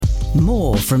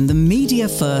More from the Media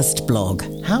First blog.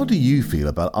 How do you feel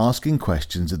about asking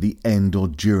questions at the end or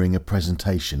during a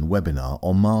presentation, webinar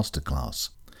or masterclass?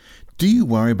 Do you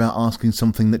worry about asking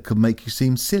something that could make you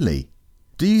seem silly?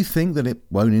 Do you think that it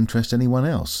won't interest anyone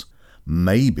else?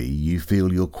 Maybe you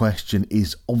feel your question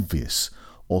is obvious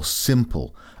or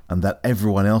simple and that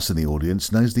everyone else in the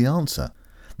audience knows the answer.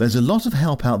 There's a lot of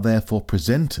help out there for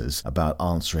presenters about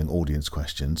answering audience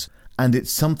questions, and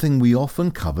it's something we often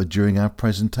cover during our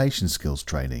presentation skills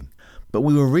training. But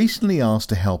we were recently asked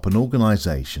to help an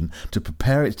organisation to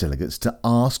prepare its delegates to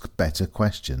ask better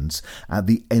questions at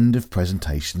the end of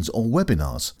presentations or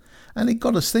webinars. And it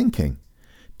got us thinking,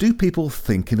 do people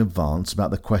think in advance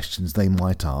about the questions they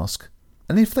might ask?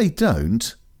 And if they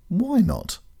don't, why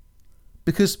not?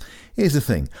 Because here's the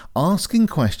thing, asking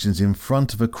questions in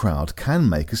front of a crowd can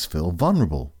make us feel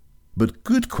vulnerable. But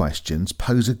good questions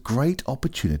pose a great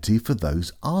opportunity for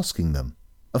those asking them.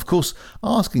 Of course,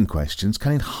 asking questions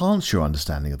can enhance your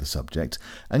understanding of the subject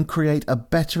and create a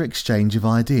better exchange of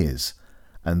ideas,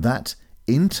 and that,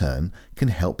 in turn, can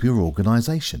help your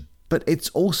organisation. But it's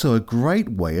also a great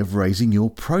way of raising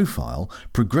your profile,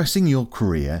 progressing your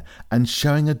career, and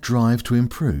showing a drive to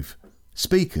improve.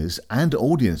 Speakers and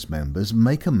audience members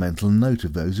make a mental note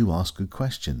of those who ask good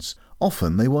questions.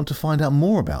 Often they want to find out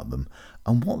more about them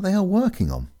and what they are working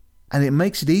on. And it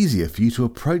makes it easier for you to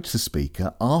approach the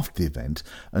speaker after the event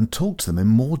and talk to them in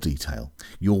more detail.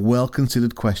 Your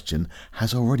well-considered question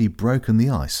has already broken the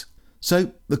ice.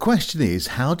 So the question is,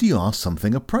 how do you ask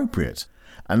something appropriate?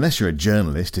 Unless you're a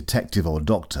journalist, detective or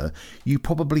doctor, you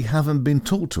probably haven't been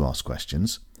taught to ask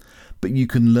questions. But you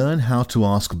can learn how to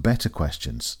ask better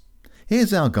questions.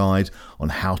 Here's our guide on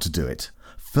how to do it.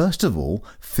 First of all,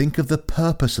 think of the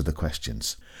purpose of the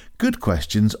questions. Good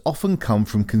questions often come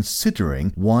from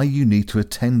considering why you need to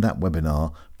attend that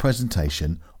webinar,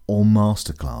 presentation, or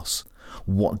masterclass.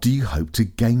 What do you hope to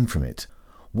gain from it?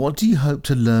 What do you hope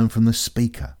to learn from the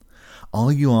speaker?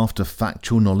 Are you after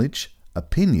factual knowledge,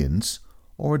 opinions,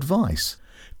 or advice?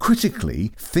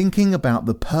 Critically, thinking about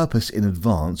the purpose in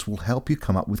advance will help you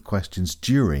come up with questions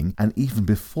during and even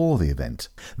before the event.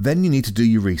 Then you need to do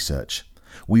your research.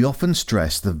 We often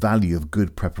stress the value of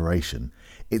good preparation.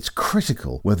 It's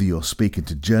critical whether you're speaking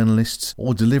to journalists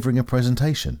or delivering a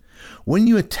presentation. When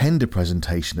you attend a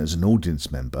presentation as an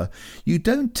audience member, you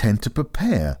don't tend to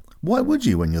prepare. Why would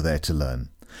you when you're there to learn?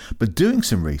 But doing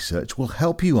some research will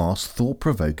help you ask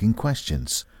thought-provoking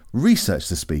questions. Research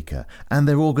the speaker and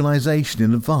their organisation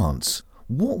in advance.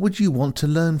 What would you want to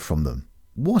learn from them?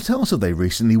 What else have they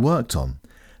recently worked on?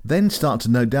 Then start to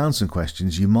note down some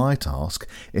questions you might ask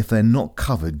if they're not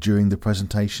covered during the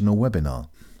presentation or webinar.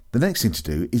 The next thing to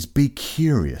do is be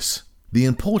curious. The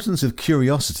importance of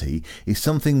curiosity is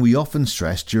something we often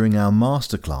stress during our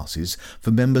masterclasses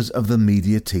for members of the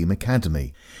Media Team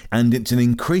Academy, and it's an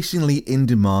increasingly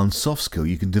in-demand soft skill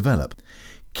you can develop.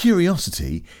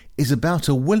 Curiosity is about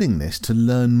a willingness to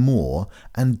learn more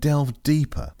and delve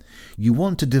deeper. You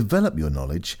want to develop your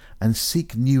knowledge and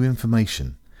seek new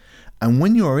information. And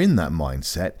when you are in that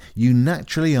mindset, you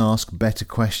naturally ask better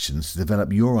questions to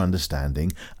develop your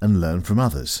understanding and learn from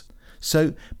others.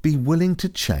 So be willing to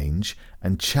change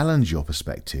and challenge your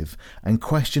perspective and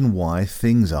question why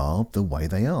things are the way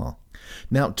they are.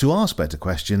 Now, to ask better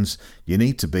questions, you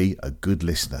need to be a good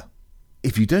listener.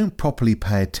 If you don't properly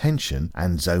pay attention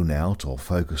and zone out or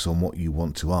focus on what you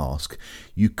want to ask,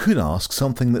 you could ask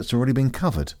something that's already been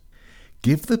covered.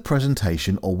 Give the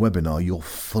presentation or webinar your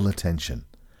full attention.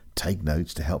 Take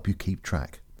notes to help you keep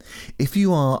track. If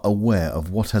you are aware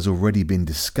of what has already been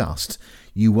discussed,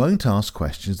 you won't ask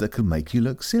questions that could make you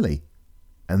look silly.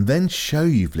 And then show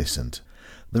you've listened.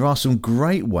 There are some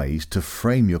great ways to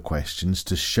frame your questions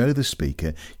to show the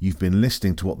speaker you've been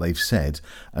listening to what they've said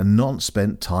and not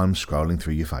spent time scrolling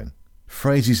through your phone.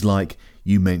 Phrases like,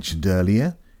 "You mentioned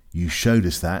earlier," "You showed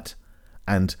us that,"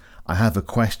 and "I have a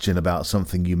question about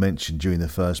something you mentioned during the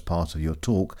first part of your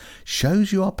talk"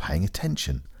 shows you are paying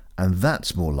attention. And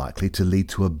that's more likely to lead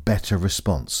to a better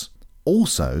response.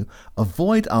 Also,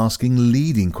 avoid asking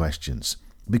leading questions,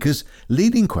 because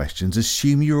leading questions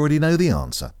assume you already know the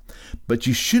answer. But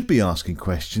you should be asking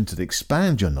questions that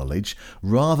expand your knowledge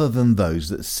rather than those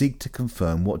that seek to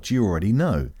confirm what you already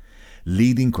know.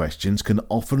 Leading questions can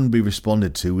often be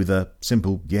responded to with a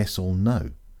simple yes or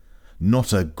no.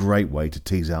 Not a great way to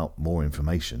tease out more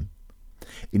information.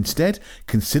 Instead,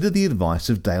 consider the advice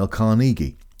of Dale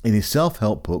Carnegie in his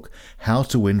self-help book, How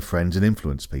to Win Friends and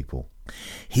Influence People.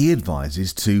 He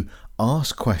advises to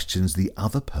ask questions the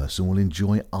other person will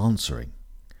enjoy answering.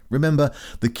 Remember,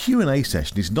 the Q&A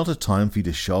session is not a time for you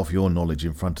to show off your knowledge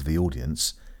in front of the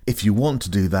audience. If you want to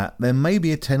do that, then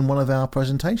maybe attend one of our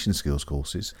presentation skills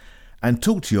courses and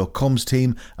talk to your comms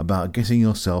team about getting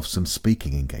yourself some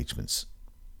speaking engagements.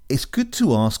 It's good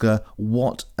to ask a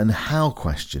what and how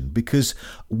question, because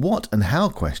what and how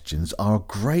questions are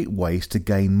great ways to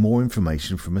gain more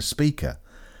information from a speaker.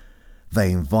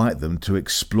 They invite them to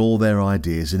explore their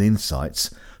ideas and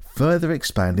insights, further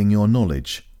expanding your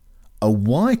knowledge. A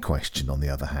why question, on the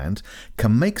other hand,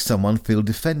 can make someone feel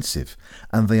defensive,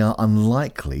 and they are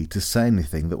unlikely to say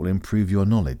anything that will improve your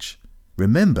knowledge.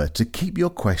 Remember to keep your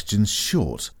questions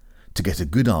short. To get a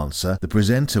good answer, the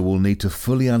presenter will need to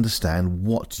fully understand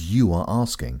what you are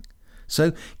asking.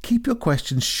 So keep your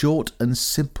questions short and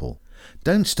simple.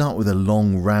 Don't start with a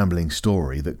long rambling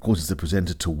story that causes the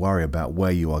presenter to worry about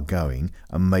where you are going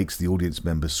and makes the audience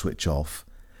members switch off.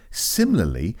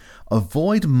 Similarly,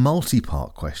 avoid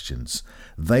multi-part questions.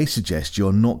 They suggest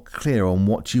you're not clear on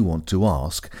what you want to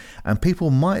ask, and people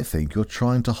might think you're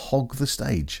trying to hog the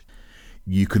stage.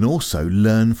 You can also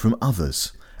learn from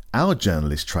others. Our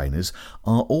journalist trainers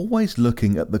are always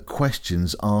looking at the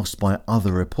questions asked by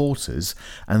other reporters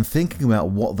and thinking about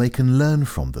what they can learn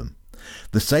from them.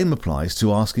 The same applies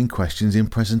to asking questions in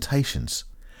presentations.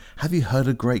 Have you heard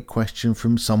a great question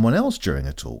from someone else during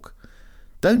a talk?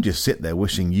 Don't just sit there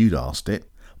wishing you'd asked it.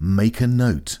 Make a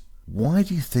note. Why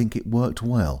do you think it worked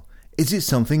well? Is it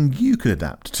something you could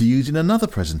adapt to use in another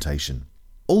presentation?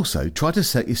 Also, try to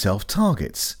set yourself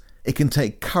targets. It can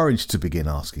take courage to begin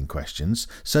asking questions,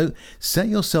 so set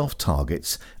yourself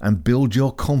targets and build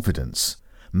your confidence.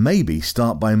 Maybe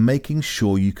start by making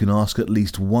sure you can ask at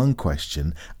least one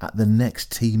question at the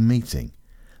next team meeting.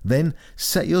 Then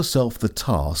set yourself the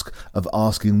task of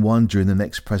asking one during the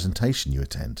next presentation you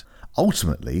attend.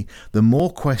 Ultimately, the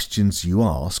more questions you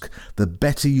ask, the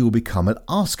better you'll become at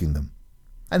asking them.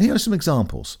 And here are some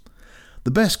examples.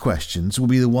 The best questions will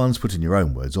be the ones put in your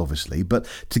own words, obviously, but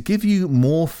to give you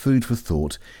more food for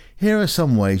thought, here are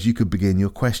some ways you could begin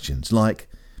your questions, like,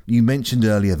 you mentioned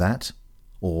earlier that,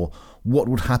 or what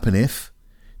would happen if,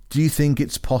 do you think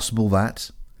it's possible that,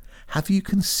 have you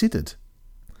considered?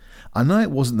 I know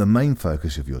it wasn't the main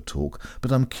focus of your talk,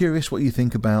 but I'm curious what you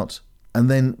think about,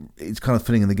 and then it's kind of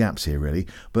filling in the gaps here really,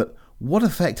 but what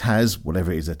effect has,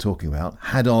 whatever it is they're talking about,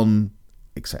 had on,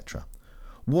 etc.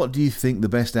 What do you think the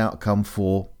best outcome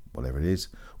for, whatever it is,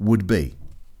 would be?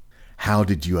 How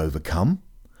did you overcome?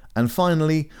 And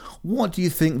finally, what do you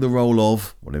think the role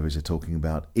of, whatever it is you're talking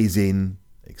about, is in,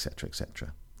 etc.,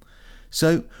 etc.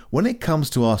 So, when it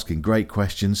comes to asking great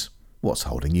questions, what's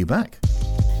holding you back?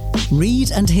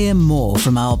 Read and hear more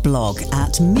from our blog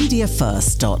at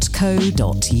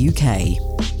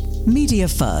mediafirst.co.uk. Media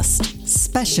First,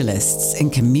 specialists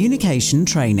in communication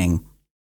training.